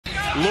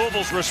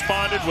Louisville's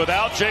responded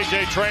without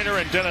J.J. Traynor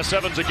and Dennis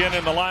Evans again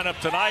in the lineup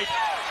tonight.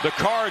 The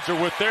Cards are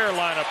with their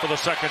lineup for the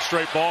second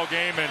straight ball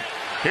game. And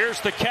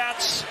here's the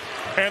Cats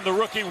and the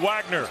rookie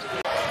Wagner.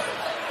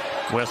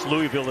 West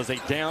Louisville is a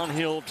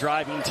downhill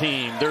driving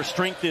team. Their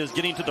strength is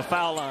getting to the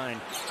foul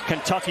line.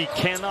 Kentucky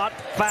cannot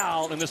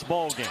foul in this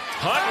ball game.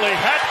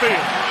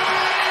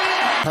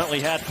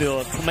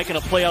 Huntley-Hatfield making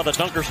a play out of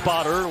the dunker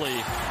spot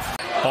early.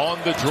 On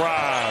the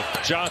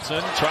drive,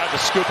 Johnson tried to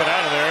scoop it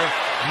out of there.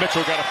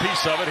 Mitchell got a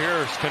piece of it.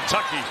 Here's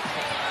Kentucky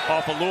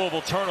off a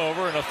Louisville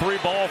turnover and a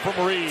 3-ball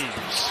from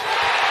Reeves.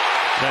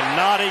 And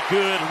not a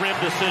good rim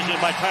decision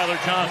by Tyler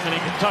Johnson in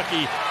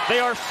Kentucky. They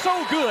are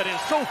so good and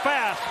so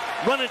fast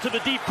running to the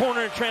deep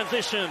corner in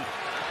transition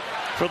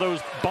for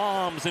those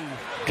bombs and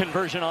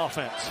conversion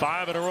offense.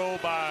 5 in a row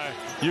by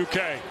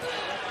UK.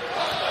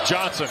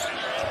 Johnson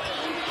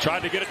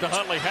tried to get it to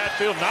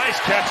Huntley-Hatfield. Nice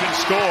catch and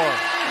score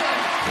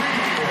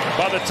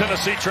by the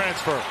Tennessee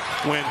transfer.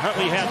 When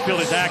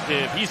Huntley-Hatfield is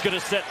active, he's going to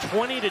set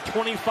 20 to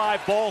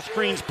 25 ball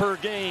screens per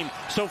game.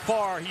 So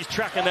far, he's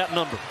tracking that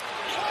number.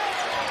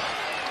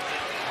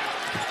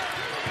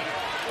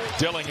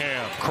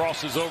 Dillingham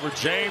crosses over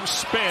James,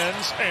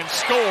 spins, and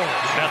scores.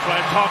 That's what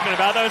I'm talking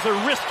about. That was a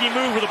risky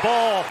move with the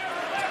ball.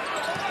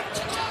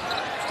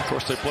 Of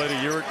course, they played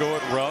a year ago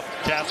at Rupp.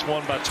 Cats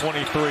won by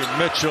 23.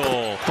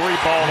 Mitchell,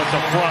 3-ball at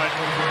the front,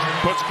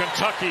 puts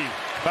Kentucky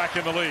back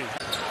in the lead.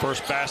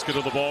 First basket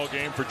of the ball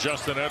game for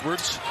Justin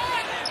Edwards.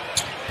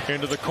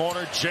 Into the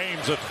corner,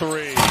 James a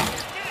 3.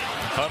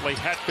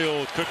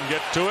 Huntley-Hatfield couldn't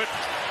get to it.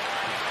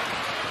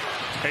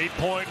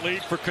 8-point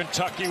lead for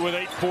Kentucky with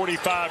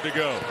 8:45 to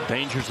go.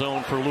 Danger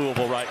zone for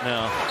Louisville right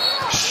now.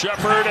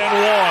 Shepard and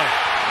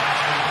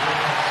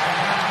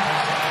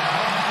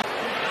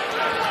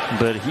 1.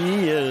 But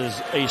he is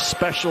a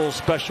special,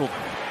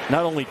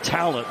 not only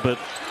talent, but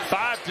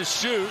 5 to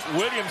shoot.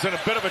 Williams in a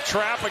bit of a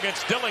trap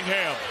against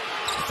Dillingham.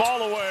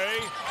 Fall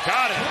away.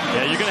 Got it.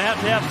 Yeah, you're going to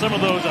have some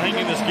of those to hang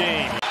in this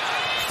game.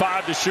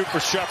 5 to shoot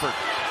for Shepard.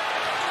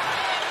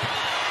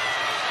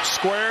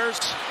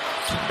 Squares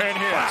and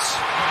hits.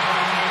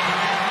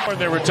 And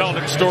they were telling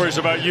him stories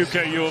about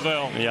UK U of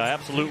L. Yeah,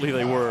 absolutely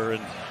they were.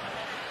 And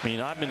I mean,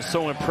 I've been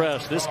so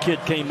impressed. This kid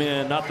came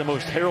in, not the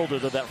most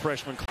heralded of that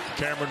freshman.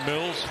 Cameron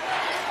Mills,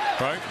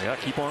 right? Yeah,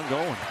 keep on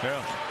going.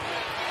 Yeah.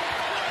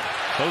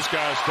 Those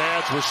guys'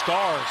 dads were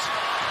stars.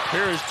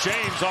 Here is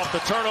James off the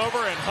turnover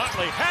and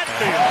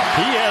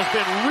Huntley-Hatfield. He has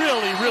been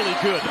really, really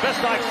good. The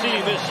best I've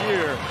seen this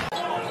year.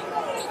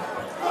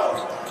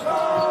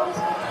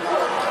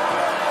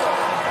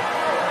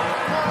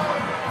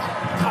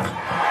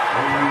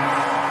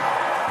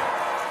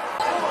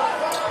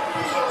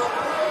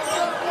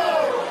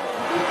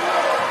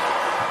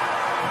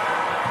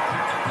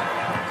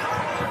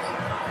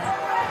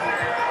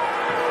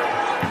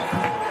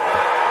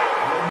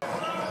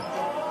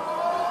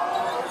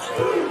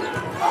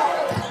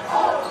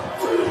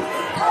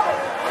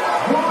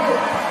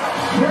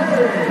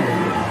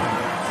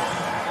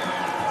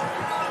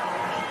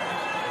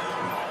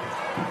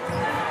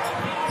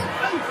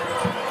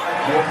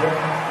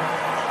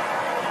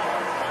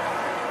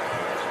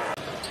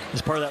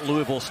 He's part of that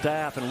Louisville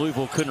staff, and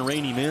Louisville couldn't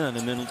rein him in.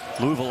 And then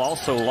Louisville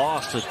also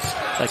lost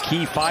a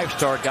key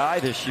 5-star guy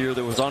this year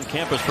that was on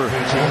campus for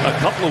a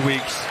couple of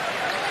weeks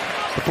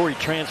before he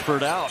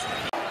transferred out.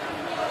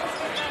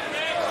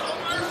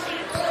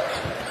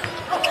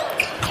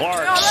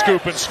 Clark,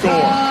 scoop and score.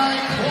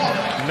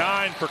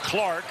 9 for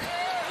Clark.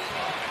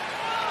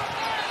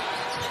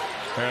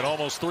 And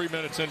almost 3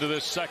 minutes into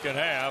this second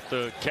half,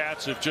 the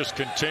Cats have just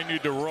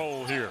continued to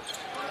roll here.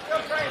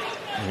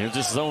 It was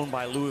just zoned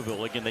by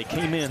Louisville. Again, they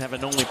came in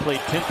having only played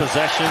 10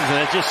 possessions,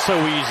 and it's just so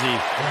easy.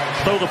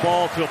 Throw the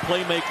ball to a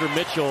playmaker,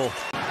 Mitchell.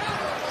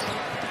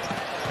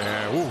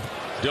 And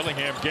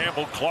Dillingham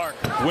gambled. Clark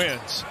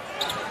wins.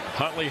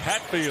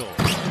 Huntley-Hatfield.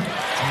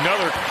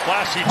 Another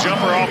classy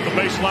jumper off the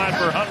baseline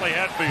for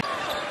Huntley-Hatfield.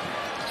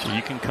 So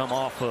you can come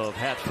off of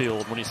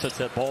Hatfield when he sets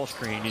that ball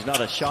screen. He's not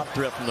a shot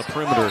threat from the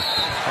perimeter.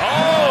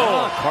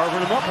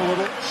 Carving him up a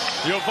little.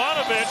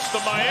 Jovanovic, the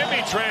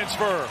Miami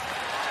transfer.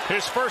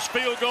 His first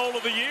field goal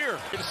of the year.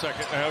 Wait a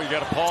second now. You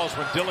got to pause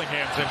when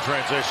Dillingham's in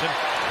transition.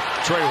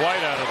 Trey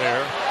White out of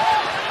there.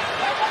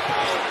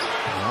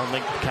 I don't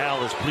think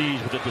Cal is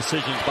pleased with the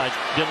decisions by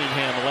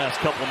Dillingham the last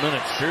couple of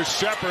minutes. Here's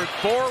Shepard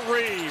for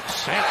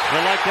Reeves.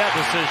 They like that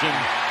decision.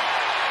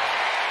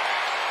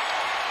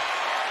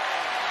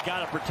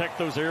 Got to protect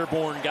those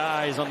airborne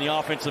guys on the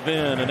offensive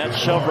end, and that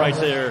shove right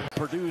there.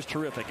 Purdue's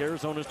terrific.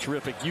 Arizona's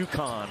terrific.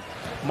 UConn,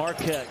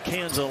 Marquette,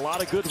 Kansas, a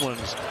lot of good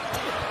ones.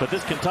 But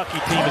this Kentucky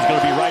team is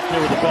going to be right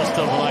there with the best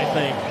of them, I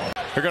think.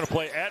 They're going to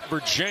play at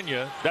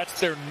Virginia. That's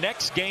their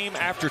next game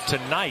after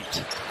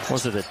tonight.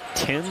 Was it a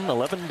 10,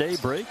 11-day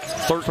break?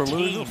 13. For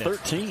Louisville?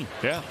 13.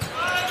 Yeah.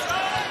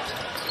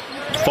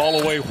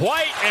 Fall away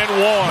White and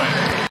one.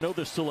 I know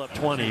they're still up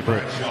 20,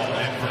 but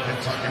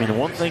I mean,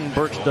 one thing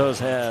Birch does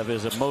have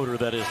is a motor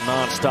that is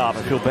nonstop.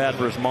 I feel bad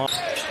for his mom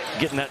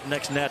getting that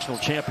next national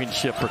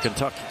championship for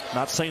Kentucky.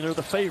 Not saying they're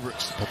the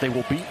favorites, but they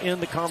will be in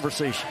the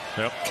conversation.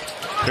 Yep.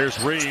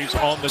 Here's Reeves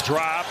on the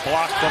drive,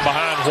 blocked from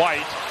behind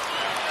White.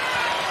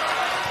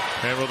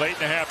 And with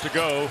 8.5 to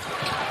go,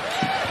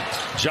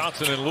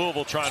 Johnson and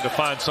Louisville trying to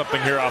find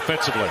something here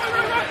offensively.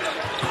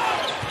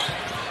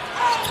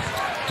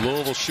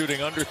 Louisville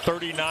shooting under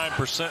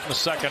 39% in the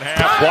second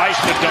half. White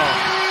to dunk.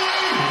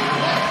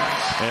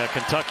 And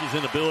Kentucky's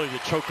inability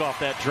to choke off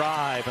that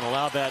drive and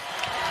allow that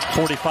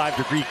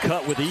 45-degree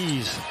cut with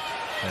ease.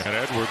 And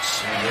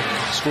Edwards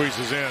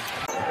squeezes in.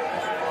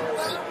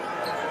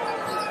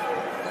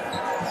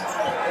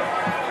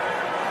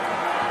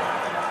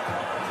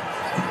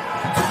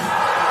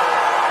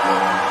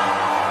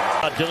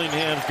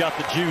 Dillingham's got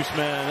the juice,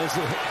 man.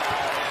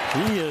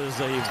 He is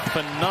a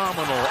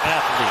phenomenal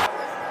athlete.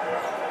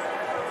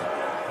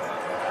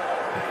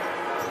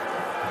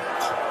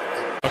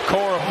 A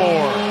core of 4.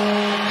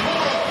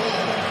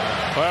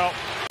 Well,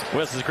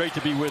 Wes, it's great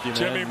to be with you, man.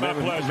 Jimmy, my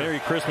pleasure. Merry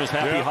Christmas,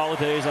 happy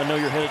holidays. I know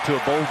you're headed to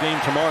a bowl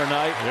game tomorrow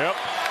night. Yep.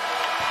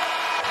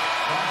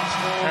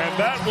 And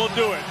that will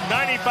do it.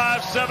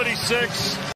 95-76.